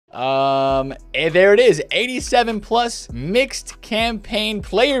And there it is. 87 plus mixed campaign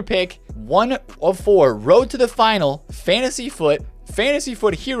player pick. 1 of 4. Road to the final. Fantasy Foot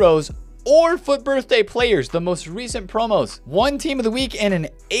Heroes, or Foot Birthday players. The most recent promos. 1 team of the week and an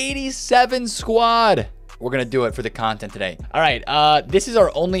 87 squad. We're going to do it for the content today. All right. This is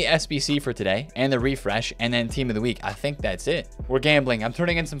our only SBC for today and the refresh and then team of the week. I think that's it. We're gambling. I'm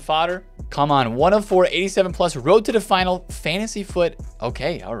turning in some fodder. Come on. 1 of 4, 87 plus, road to the final, Fantasy Foot.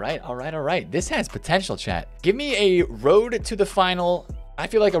 Okay. All right. This has potential, chat. Give me a road to the final. I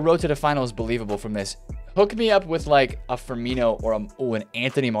feel like a road to the final is believable from this. Hook me up with like a Firmino or an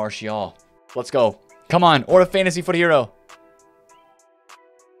Anthony Martial. Let's go. Come on. Or a Fantasy Foot hero.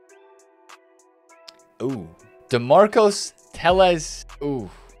 Ooh. DeMarcos Tellez. Ooh.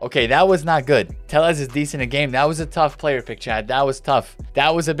 Okay, that was not good. Tellez is decent in a game. That was a tough player pick, Chad. That was tough.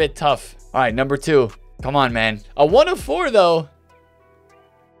 That was a bit tough. All right, number 2. Come on, man. A 1 of 4, though.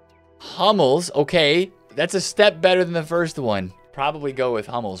 Hummels. Okay. That's a step better than the first one. Probably go with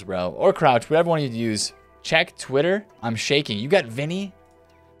Hummels, bro. Or Crouch, whatever one you use. Check Twitter. I'm shaking. You got Vinny?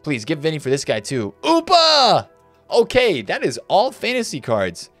 Please, give Vinny for this guy, too. Oopa! Okay, that is all fantasy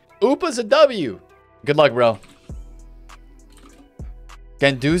cards. Oopa's a W. Good luck, bro.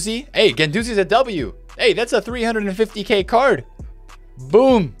 Guendouzi. Hey, Guendouzi's a W. Hey, that's a 350k card.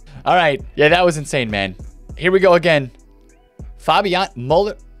 Boom. All right. Yeah, that was insane, man. Here we go again. Fabian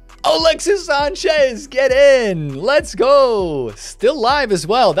Muller. Alexis Sanchez, get in. Let's go. Still live as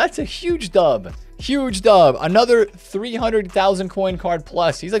well. That's a huge dub. Huge dub. Another 300,000 coin card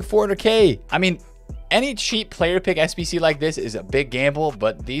plus. He's like 400k. I mean, any cheap player pick SBC like this is a big gamble,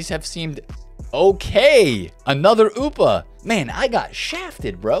 but these have seemed okay. Another Upa. Man, I got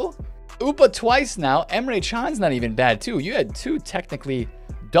shafted, bro. Upa twice now. Emre Can's not even bad, too. You had 2 technically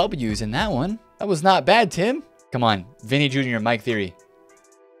W's in that one. That was not bad, Tim. Come on. Vinny Jr., Mike Theory.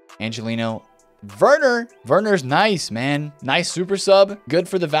 Angelino. Werner. Werner's nice, man. Nice super sub. Good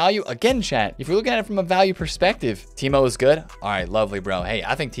for the value. Again, chat, if you're looking at it from a value perspective, Timo is good. All right, lovely, bro. Hey,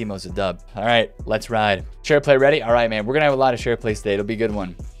 I think Timo's a dub. All right, let's ride. Share play ready? All right, man. We're going to have a lot of share plays today. It'll be a good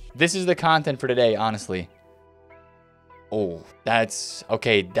one. This is the content for today, honestly. Oh, that's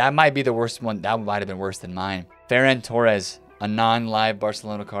okay. That might be the worst one. That might have been worse than mine. Ferran Torres, a non-live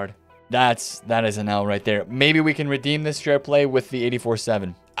Barcelona card. That is an L right there. Maybe we can redeem this share play with the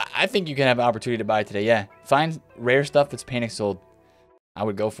 84-7. I think you can have an opportunity to buy today. Yeah. Find rare stuff that's panic sold. I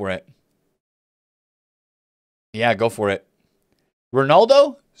would go for it. Yeah, go for it.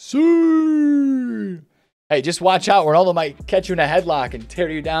 Ronaldo? See. Hey, just watch out. Ronaldo might catch you in a headlock and tear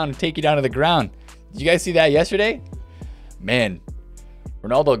you down and take you down to the ground. Did you guys see that yesterday? Man,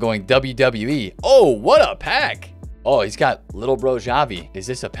 Ronaldo going WWE. Oh, what a pack. Oh, he's got little bro Xavi. Is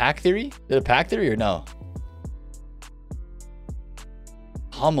this a pack theory? Is it a pack theory or no?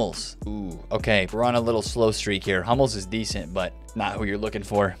 Hummels. Ooh, okay. We're on a little slow streak here. Hummels is decent, but not who you're looking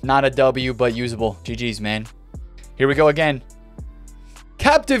for. Not a W, but usable. GG's, man. Here we go again.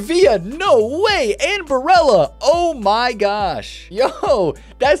 Captivia, no way, and Barella. Oh my gosh. Yo,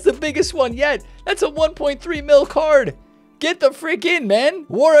 that's the biggest one yet. That's a 1.3 mil card. Get the frick in, man.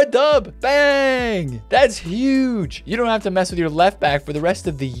 War a dub. Bang. That's huge. You don't have to mess with your left back for the rest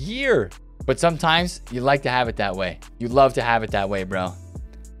of the year. But sometimes you like to have it that way. You love to have it that way, bro.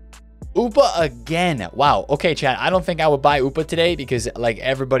 Upa again. Wow. Okay, chat. I don't think I would buy Upa today because like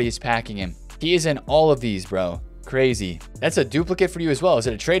everybody is packing him. He is in all of these, bro. Crazy. That's a duplicate for you as well. Is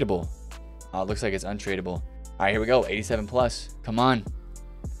it a tradable? Oh, it looks like it's untradeable. All right, here we go. 87 plus. Come on.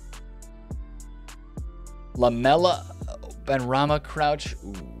 Lamella, Benrahma, Crouch.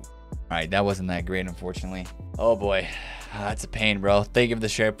 Ooh. All right, that wasn't that great, unfortunately. Oh, boy. That's a pain, bro. Thank you for the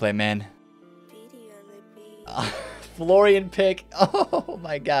share play, man. Florian pick. Oh,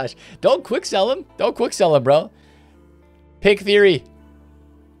 my gosh. Don't quick sell him. Don't quick sell him, bro. Pick theory.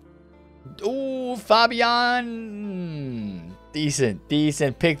 Ooh, Fabian. Decent.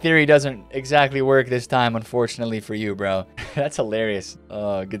 Pick theory doesn't exactly work this time, unfortunately for you, bro. That's hilarious.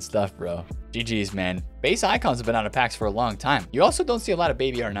 Oh, good stuff, bro. GG's, man. Base icons have been out of packs for a long time. You also don't see a lot of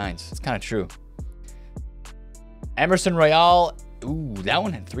baby R9s. It's kind of true. Emerson Royale. Ooh, that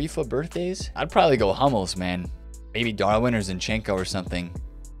one had 3 foot birthdays. I'd probably go Hummels, man. Maybe Darwin or Zinchenko or something.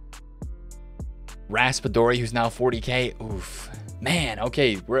 Raspadori, who's now 40k. Oof. Man,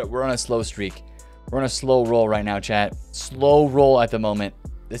 okay, we're on a slow streak. We're on a slow roll right now, chat. Slow roll at the moment.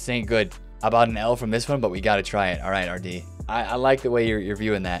 This ain't good. How about an L from this one? But we got to try it. All right, RD. I like the way you're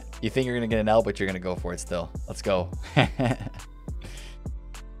viewing that. You think you're going to get an L, but you're going to go for it still. Let's go.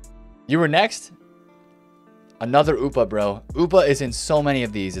 You were next? Another Upa, bro. Upa is in so many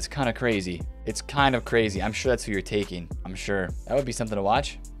of these. It's kind of crazy. It's kind of crazy. I'm sure that's who you're taking. I'm sure. That would be something to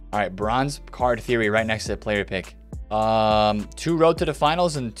watch. All right, bronze card theory right next to the player pick. 2 road to the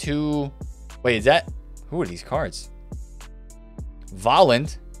finals and 2. Wait, is that? Who are these cards?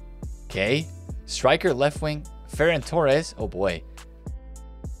 Volland. Okay. Striker, left wing. Ferran Torres. Oh boy.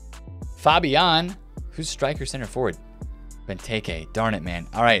 Fabian. Who's striker, center forward? Benteke. Darn it, man.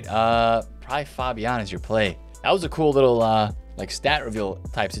 All right. Probably Fabian is your play. That was a cool little like stat reveal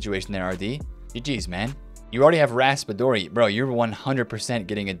type situation there, RD. GG's, man. You already have Raspadori. Bro, you're 100%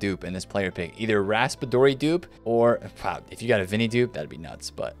 getting a dupe in this player pick. Either Raspadori dupe or if you got a Vinny dupe, that'd be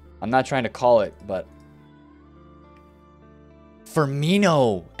nuts. But I'm not trying to call it, but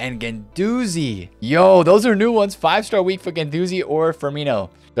Firmino and Guendouzi. Yo, those are new ones. 5-star week for Guendouzi or Firmino.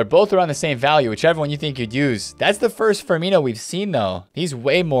 They're both around the same value, whichever one you think you'd use. That's the first Firmino we've seen, though. He's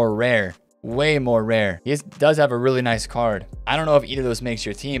way more rare. Way more rare. He does have a really nice card. I don't know if either of those makes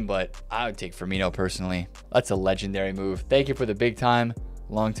your team, but I would take Firmino personally. That's a legendary move. Thank you for the big time,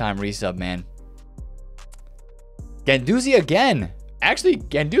 long time resub, man. Guendouzi again. Actually,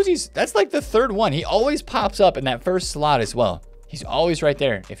 Guendouzi's, that's like the third one. He always pops up in that first slot as well. He's always right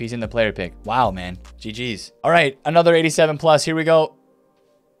there if he's in the player pick. Wow, man. GG's. All right, another 87 plus. Here we go.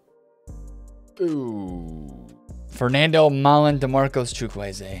 Ooh. Fernando Malin DeMarcos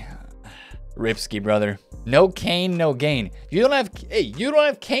Chukwueze. Ripsky, brother. No Kane, no gain. You don't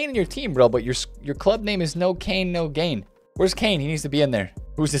have Kane in your team, bro, but your club name is No Kane, No Gain. Where's Kane? He needs to be in there.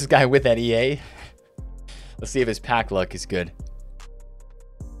 Who's this guy with that EA? Let's see if his pack luck is good.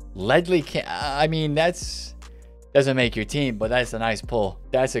 Ledley Kane. I mean, that's doesn't make your team, but that's a nice pull.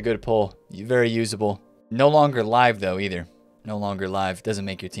 That's a good pull. Very usable. No longer live though either. No longer live. Doesn't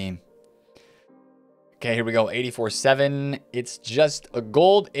make your team. Okay, here we go. 84-7. It's just a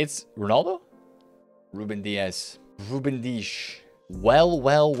gold. It's Ronaldo? Ruben Diaz. Ruben Dish.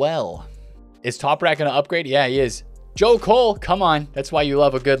 Well. Is Toprak going to upgrade? Yeah, he is. Joe Cole, come on. That's why you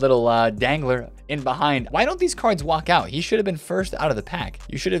love a good little dangler in behind. Why don't these cards walk out? He should have been first out of the pack.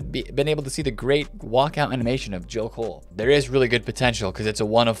 You should have been able to see the great walkout animation of Joe Cole. There is really good potential because it's a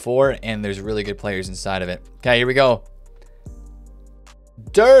 1 of 4 and there's really good players inside of it. Okay, here we go.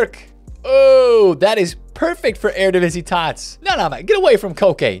 Dirk. Oh, that is perfect for Eredivisie Tots. No, man. Get away from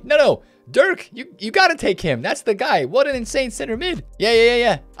Koke. No. Dirk, you got to take him. That's the guy. What an insane center mid.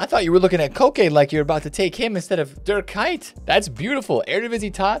 Yeah. I thought you were looking at Koke like you're about to take him instead of Dirk Kuyt. That's beautiful.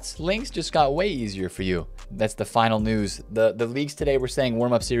 Eredivisie Tots links just got way easier for you. That's the final news. The leagues today were saying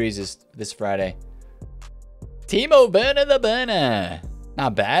warm-up series is this Friday. Timo Werner the Burner.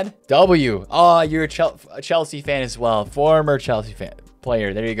 Not bad. W. Oh, you're a Chelsea fan as well. Former Chelsea fan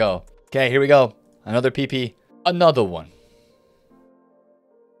player. There you go. Okay, here we go. Another PP. Another one.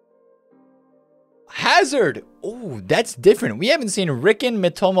 Hazard. Oh, that's different. We haven't seen Ricken,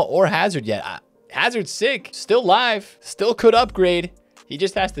 Mitoma, or Hazard yet. Hazard's sick. Still live. Still could upgrade. He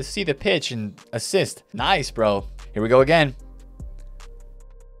just has to see the pitch and assist. Nice, bro. Here we go again.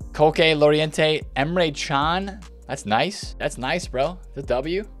 Koke, Loriente, Emre Can. That's nice. That's nice, bro. The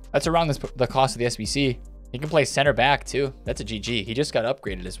W. That's around the cost of the SBC. He can play center back, too. That's a GG. He just got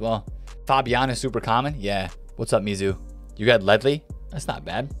upgraded as well. Fabian is super common. Yeah. What's up, Mizu? You got Ledley? That's not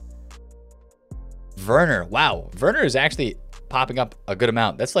bad. Werner. Wow. Werner is actually popping up a good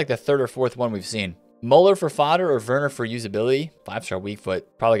amount. That's like the 3rd or 4th one we've seen. Muller for fodder or Werner for usability? 5-star weak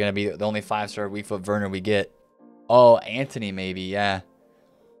foot. Probably going to be the only 5-star weak foot Werner we get. Oh, Anthony maybe. Yeah.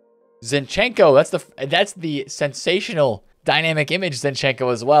 Zinchenko. That's the sensational dynamic image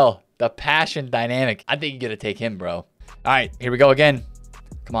Zinchenko as well. The passion dynamic. I think you got to take him, bro. All right. Here we go again.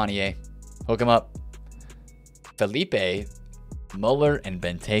 Come on, EA. Hook him up. Felipe, Muller, and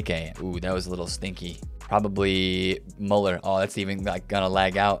Benteke. Ooh, that was a little stinky. Probably Muller. Oh, that's even like gonna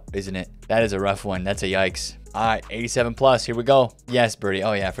lag out, isn't it? That is a rough one. That's a yikes. All right, 87 plus. Here we go. Yes, Birdie.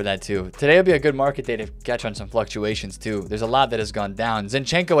 Oh, yeah, for that too. Today will be a good market day to catch on some fluctuations too. There's a lot that has gone down.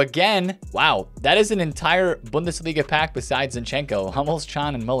 Zinchenko again. Wow, that is an entire Bundesliga pack besides Zinchenko. Hummels,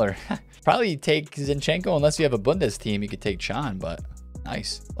 Can, and Muller. Probably take Zinchenko unless you have a Bundes team. You could take Can, but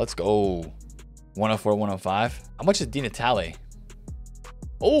nice. Let's go. 104, 105. How much is Di Natale?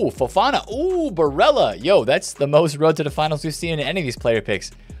 Oh, Fofana. Oh, Barella. Yo, that's the most road to the finals we've seen in any of these player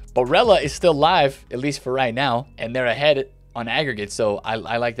picks. Barella is still live, at least for right now, and they're ahead on aggregate, so I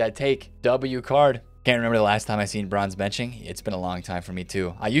like that take. W card. Can't remember the last time I seen bronze benching. It's been a long time for me,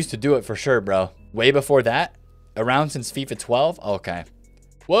 too. I used to do it for sure, bro. Way before that. Around since FIFA 12. Okay.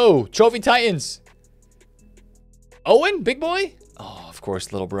 Whoa, Trophy Titans. Owen, big boy? Oh, of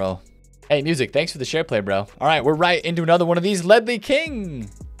course, little bro. Hey, Music, thanks for the share play, bro. All right, we're right into another one of these. Ledley King.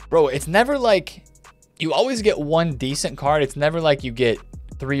 Bro, it's never like... You always get one decent card. It's never like you get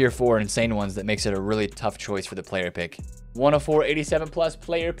 3 or 4 insane ones that makes it a really tough choice for the player pick. 104, 87 plus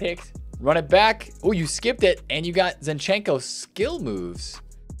player picks. Run it back. Oh, you skipped it, and you got Zinchenko skill moves.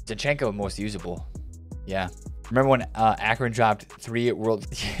 Zinchenko most usable. Yeah. Remember when Akron dropped 3 at World?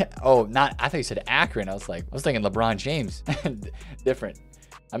 Oh, not. I thought you said Akron. I was thinking LeBron James. Different.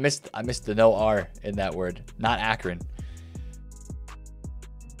 I missed the no R in that word. Not Akron.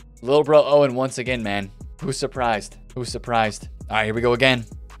 Little bro Owen once again, man. Who's surprised? Who's surprised? All right, here we go again.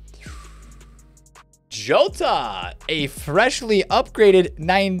 Jota, a freshly upgraded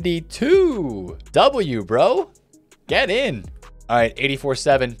 92. W, bro. Get in. All right,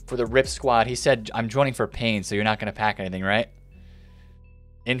 84-7 for the RIP squad. He said, I'm joining for pain, so you're not going to pack anything, right?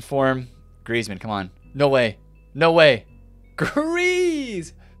 Inform. Griezmann, come on. No way. No way.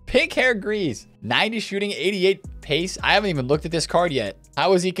 Grease. Pink hair Grease. 90 shooting, 88 pace. I haven't even looked at this card yet.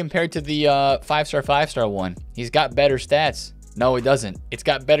 How is he compared to the 5-star one? He's got better stats. No, it doesn't. It's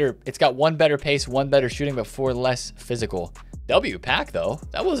got 1 better pace, 1 better shooting, but 4 less physical. W pack, though.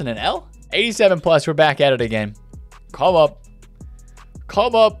 That wasn't an L. 87 plus. We're back at it again. Come up.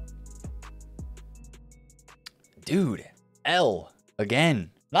 Come up. Dude, L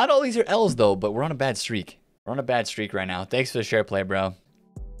again. Not all these are L's, though, but we're on a bad streak. We're on a bad streak right now. Thanks for the share play, bro.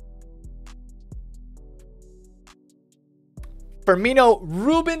 Firmino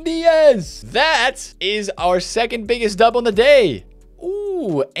Ruben Diaz. That is our second biggest dub on the day.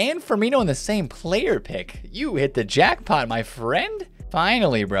 Ooh, and Firmino in the same player pick. You hit the jackpot, my friend.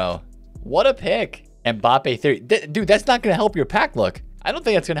 Finally, bro. What a pick. Mbappe 30. Dude, that's not going to help your pack look. I don't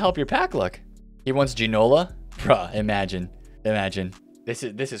think that's going to help your pack look. He wants Ginola. Bruh, imagine. Imagine. This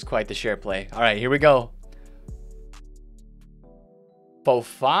is quite the share play. All right, here we go.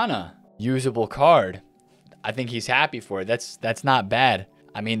 Fofana. Usable card. I think he's happy for it. That's not bad.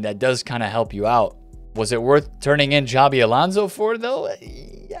 I mean, that does kind of help you out. Was it worth turning in Xabi Alonso for, though?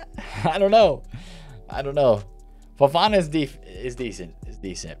 Yeah, I don't know. I don't know. Fofana is decent. Is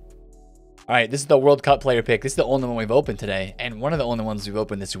decent. All right, this is the World Cup player pick. This is the only one we've opened today, and one of the only ones we've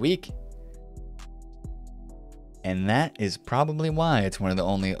opened this week. And that is probably why it's one of the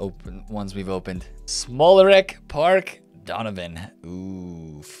only ones we've opened. Smolarek Park Donovan.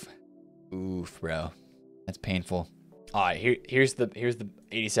 Oof. Oof, bro. That's painful. All right, here's the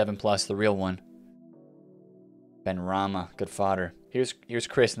 87 plus, the real one. Ben Rama, good fodder. Here's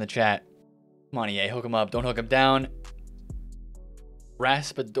Chris in the chat. Come on, EA, hook him up. Don't hook him down.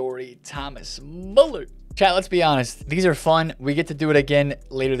 Raspadori Thomas Muller. Chat, let's be honest. These are fun. We get to do it again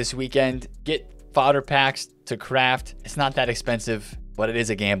later this weekend. Get fodder packs to craft. It's not that expensive, but it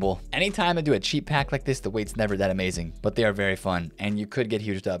is a gamble. Anytime I do a cheap pack like this, the weight's never that amazing, but they are very fun, and you could get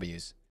huge W's.